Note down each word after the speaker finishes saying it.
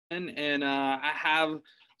and I have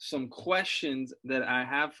some questions that I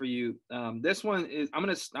have for you. This one is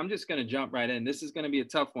I'm just gonna jump right in. This is gonna be a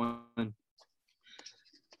tough one.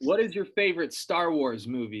 What is your favorite Star Wars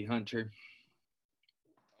movie, Hunter?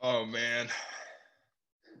 Oh man,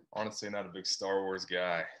 honestly, not a big Star Wars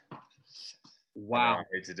guy. I Wow.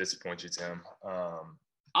 hate to disappoint you, Tim.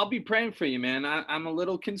 I'll be praying for you, man. I'm a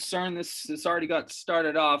little concerned. This already got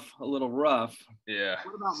started off a little rough. Yeah,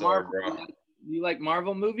 What about sorry, Marvel? bro. You like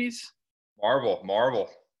Marvel movies? Marvel.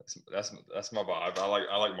 That's my vibe. I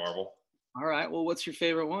like Marvel. All right. Well, what's your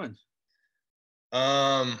favorite one?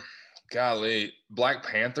 Um, golly, Black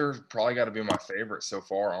Panther probably got to be my favorite so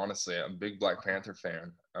far. Honestly, I'm a big Black Panther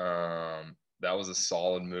fan. That was a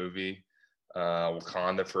solid movie.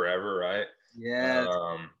 Wakanda Forever, right? Yes.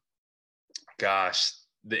 Um, gosh,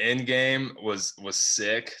 the end game was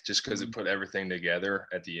sick just because it Mhm. put everything together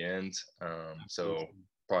at the end. So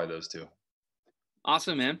probably those two.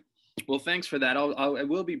 Awesome, man. Well, thanks for that. I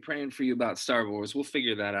will be praying for you about Star Wars. We'll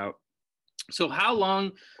figure that out. So, how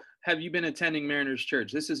long have you been attending Mariners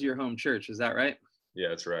Church? This is your home church, is that right? Yeah,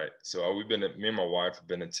 that's right. So me and my wife have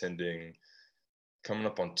been attending, coming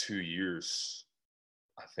up on 2 years,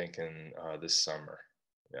 I think, in this summer.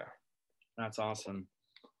 Yeah. That's awesome.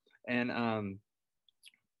 And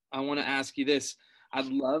I want to ask you this. I'd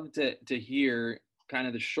love to hear kind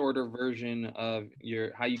of the shorter version of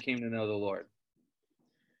your how you came to know the Lord.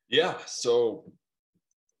 Yeah. So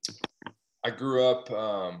I grew up.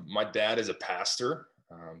 My dad is a pastor.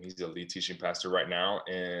 He's a lead teaching pastor right now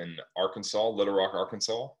in Arkansas, Little Rock,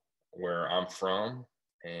 Arkansas, where I'm from.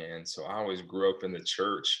 And so I always grew up in the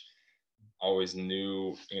church. Always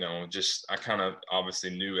knew, just I kind of obviously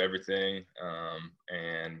knew everything,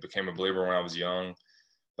 and became a believer when I was young,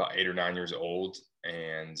 about 8 or 9 years old,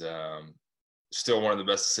 and still one of the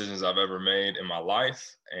best decisions I've ever made in my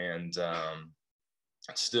life. And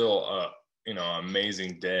still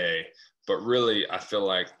amazing day. But really, I feel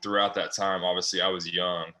like throughout that time, obviously I was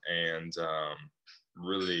young, and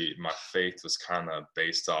really my faith was kind of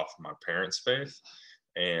based off my parents' faith.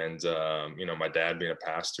 And my dad being a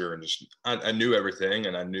pastor, and just I knew everything,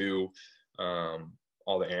 and I knew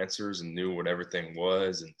all the answers, and knew what everything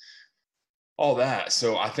was, and all that.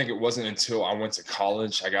 So I think it wasn't until I went to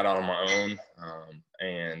college, I got out on my own,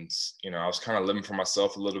 and I was kind of living for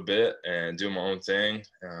myself a little bit and doing my own thing,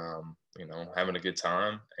 having a good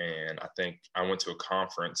time. And I think I went to a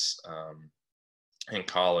conference in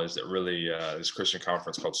college that really this Christian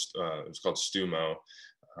conference called it was called STUMO,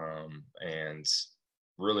 and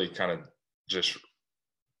really kind of just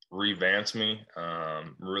revamped me,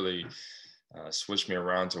 really switched me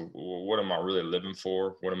around to what am I really living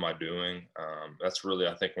for? What am I doing? That's really,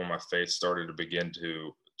 I think, when my faith started to begin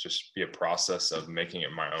to just be a process of making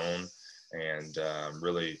it my own, and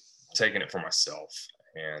really taking it for myself,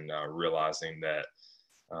 and realizing that,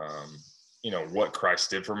 what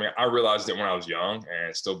Christ did for me. I realized it when I was young,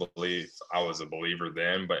 and still believe I was a believer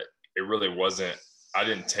then, but it really wasn't, I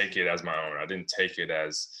didn't take it as my own. I didn't take it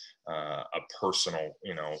as a personal,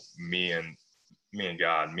 me and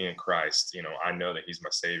God, me and Christ. I know that He's my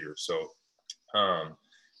Savior. So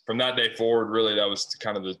from that day forward, really, that was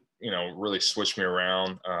kind of the, really switched me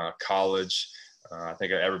around. College, I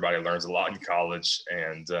think everybody learns a lot in college,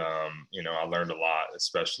 and I learned a lot,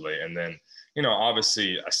 especially. And then,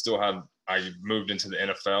 obviously, I moved into the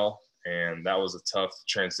NFL, and that was a tough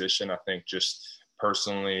transition. I think just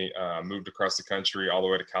personally, moved across the country all the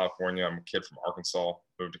way to California. I'm a kid from Arkansas,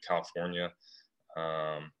 moved to California.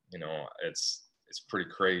 It's pretty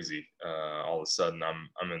crazy. All of a sudden,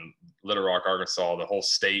 I'm in Little Rock, Arkansas. The whole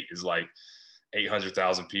state is like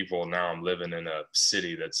 800,000 people. Now I'm living in a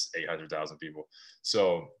city that's 800,000 people.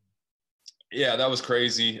 So yeah, that was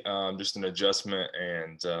crazy. Just an adjustment,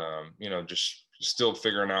 and just still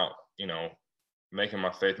figuring out, making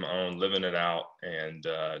my faith my own, living it out, and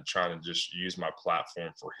trying to just use my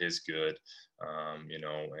platform for His good,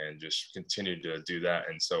 and just continue to do that.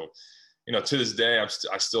 And so, to this day,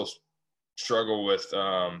 I still struggle with,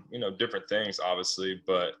 different things, obviously,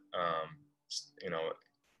 but you know,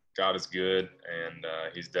 God is good, and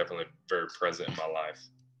He's definitely very present in my life.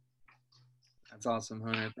 That's awesome,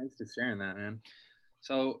 Hunter. Thanks for sharing that, man.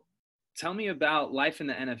 So, tell me about life in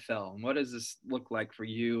the NFL, and what does this look like for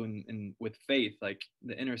you, and with faith, like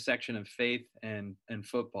the intersection of faith and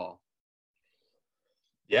football.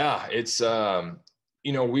 Yeah, it's I'm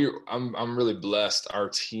really blessed. Our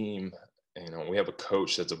team, we have a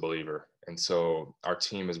coach that's a believer, and so our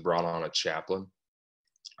team has brought on a chaplain,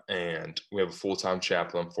 and we have a full-time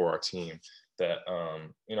chaplain for our team that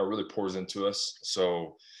really pours into us.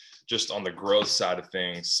 So just on the growth side of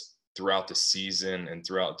things throughout the season and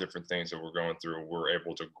throughout different things that we're going through, we're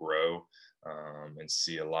able to grow and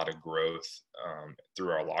see a lot of growth through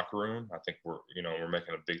our locker room. I think we're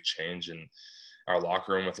making a big change in our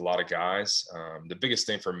locker room with a lot of guys. The biggest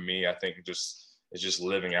thing for me, I think, is just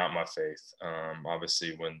living out my faith.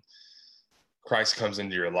 Obviously, when Christ comes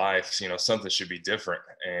into your life, something should be different.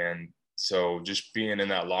 And so just being in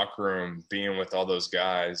that locker room, being with all those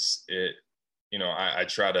guys, I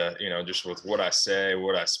try to, just with what I say,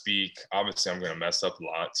 what I speak, obviously I'm going to mess up a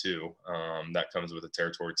lot too. That comes with the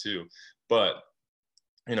territory too. But,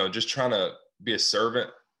 just trying to be a servant,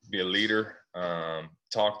 be a leader,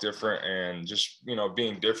 talk different, and just,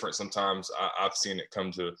 being different. Sometimes I've seen it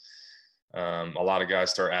come to a lot of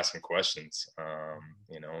guys start asking questions,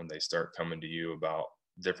 and they start coming to you about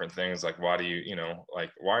different things like, why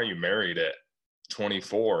are you married at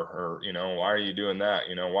 24, or why are you doing that,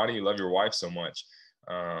 why do you love your wife so much,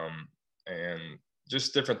 and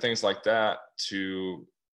just different things like that, to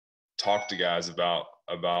talk to guys about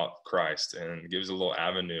Christ, and it gives a little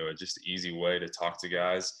avenue, just an easy way to talk to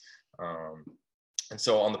guys. And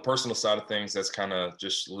so on the personal side of things, that's kind of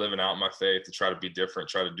just living out my faith, to try to be different,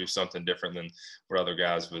 try to do something different than what other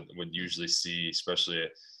guys would usually see, especially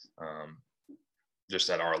just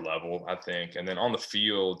at our level, I think. And then on the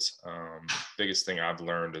field, biggest thing I've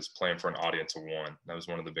learned is playing for an audience of one. That was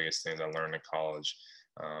one of the biggest things I learned in college,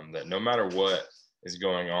 that no matter what is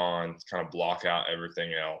going on, kind of block out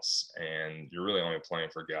everything else, and you're really only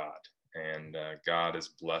playing for God. And God has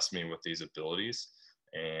blessed me with these abilities,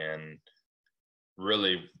 and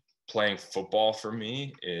really playing football for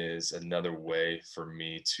me is another way for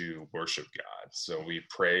me to worship God. So we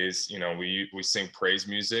praise, we sing praise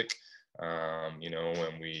music,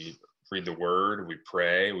 when we read the word, we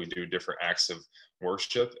pray, we do different acts of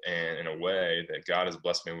worship, and in a way that God has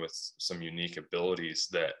blessed me with some unique abilities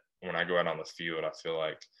that when I go out on the field, I feel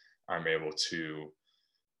like I'm able to,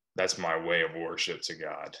 that's my way of worship to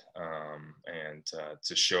God, and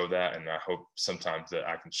to show that. And I hope sometimes that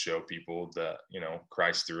I can show people that,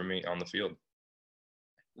 Christ through me on the field.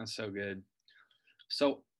 That's so good.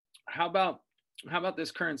 So how about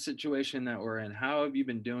this current situation that we're in? How have you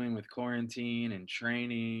been doing with quarantine and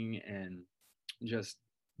training and just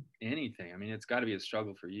anything? I mean, it's got to be a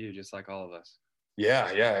struggle for you, just like all of us.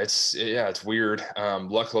 Yeah, it's weird.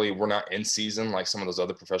 Luckily, we're not in season like some of those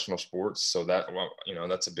other professional sports, so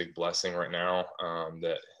that's a big blessing right now.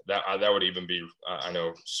 That would even be, I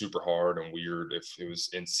know, super hard and weird if it was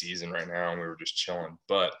in season right now and we were just chilling.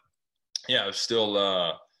 But yeah, it's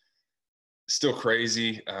still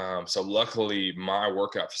crazy. So luckily, my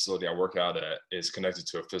workout facility I work out at is connected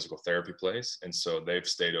to a physical therapy place, and so they've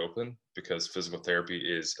stayed open because physical therapy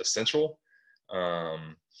is essential.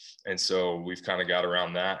 And so we've kind of got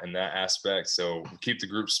around that in that aspect. So we keep the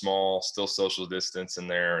group small, still social distance in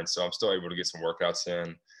there. And so I'm still able to get some workouts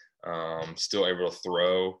in, still able to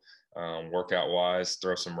throw workout wise,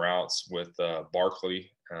 throw some routes with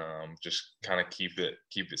Barkley, just kind of keep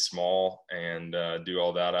it small, and do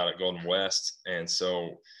all that out at Golden West. And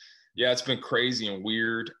so, yeah, it's been crazy and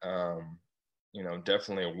weird.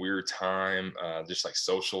 Definitely a weird time, just like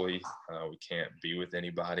socially, we can't be with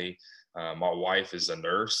anybody. My wife is a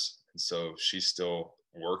nurse, and so she's still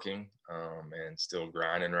working and still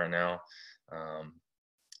grinding right now.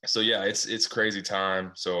 So yeah, it's crazy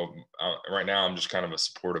time. So right now I'm just kind of a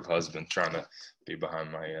supportive husband, trying to be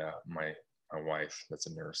behind my my wife that's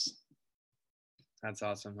a nurse. That's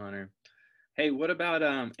awesome, Hunter. Hey, what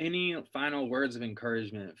about any final words of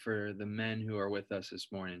encouragement for the men who are with us this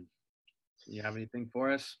morning? Do you have anything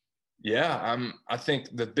for us? Yeah, I think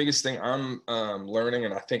the biggest thing I'm learning,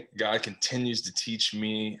 and I think God continues to teach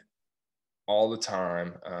me all the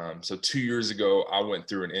time. So 2 years ago, I went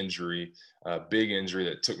through an injury, a big injury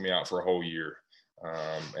that took me out for a whole year.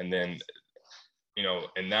 And then,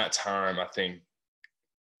 in that time,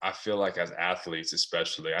 I feel like as athletes,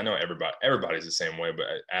 especially, I know everybody's the same way, but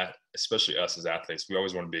especially us as athletes, we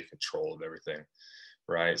always want to be in control of everything,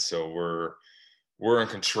 right? So we're in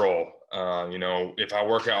control. If I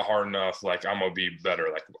work out hard enough, like, I'm gonna be better.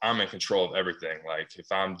 Like, I'm in control of everything. Like,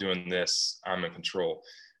 if I'm doing this, I'm in control.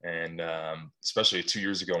 And especially 2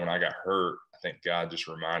 years ago when I got hurt, I think God just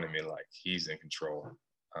reminded me, like, He's in control.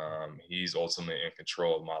 He's ultimately in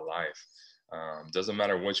control of my life. Doesn't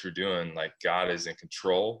matter what you're doing, like, God is in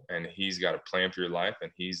control, and He's got a plan for your life,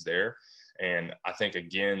 and He's there. And I think,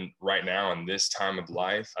 again, right now in this time of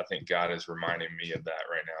life, I think God is reminding me of that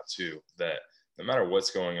right now too, that no matter what's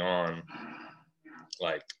going on,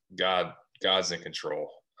 like, God's in control.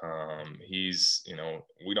 He's,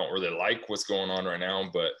 we don't really like what's going on right now,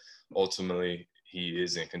 but ultimately he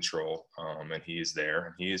is in control, and he is there,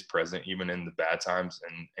 and he is present even in the bad times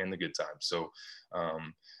and the good times. So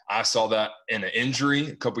I saw that in an injury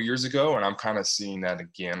a couple years ago, and I'm kind of seeing that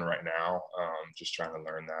again right now. Just trying to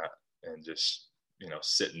learn that and just,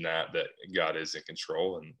 sit in that God is in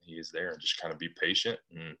control and he is there, and just kind of be patient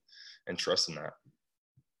and trust in that.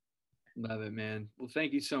 Love it, man. Well,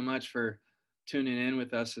 thank you so much for tuning in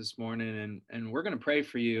with us this morning, and we're going to pray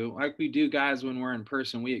for you like we do, guys. When we're in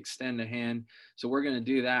person, we extend a hand, so we're going to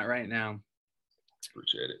do that right now.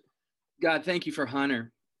 Appreciate it. God, thank you for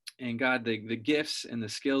Hunter, and God, the gifts and the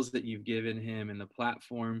skills that you've given him and the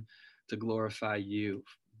platform to glorify you.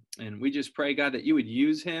 And we just pray, God, that you would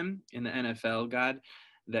use him in the NFL, God,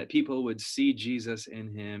 that people would see Jesus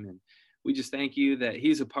in him. And we just thank you that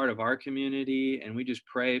he's a part of our community, and we just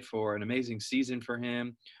pray for an amazing season for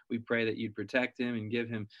him. We pray that you'd protect him and give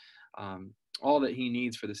him all that he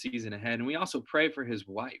needs for the season ahead. And we also pray for his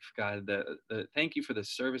wife, God. Thank you for the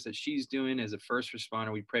service that she's doing as a first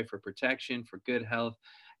responder. We pray for protection, for good health,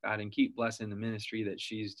 God, and keep blessing the ministry that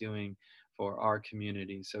she's doing for our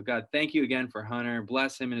community. So, God, thank you again for Hunter.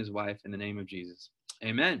 Bless him and his wife in the name of Jesus.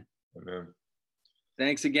 Amen. Amen.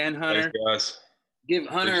 Thanks again, Hunter. Thanks, guys. Give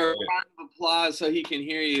Hunter a round of applause so he can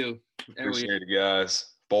hear you. Appreciate it,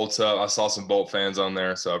 guys. Bolts up. I saw some Bolt fans on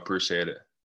there, so I appreciate it.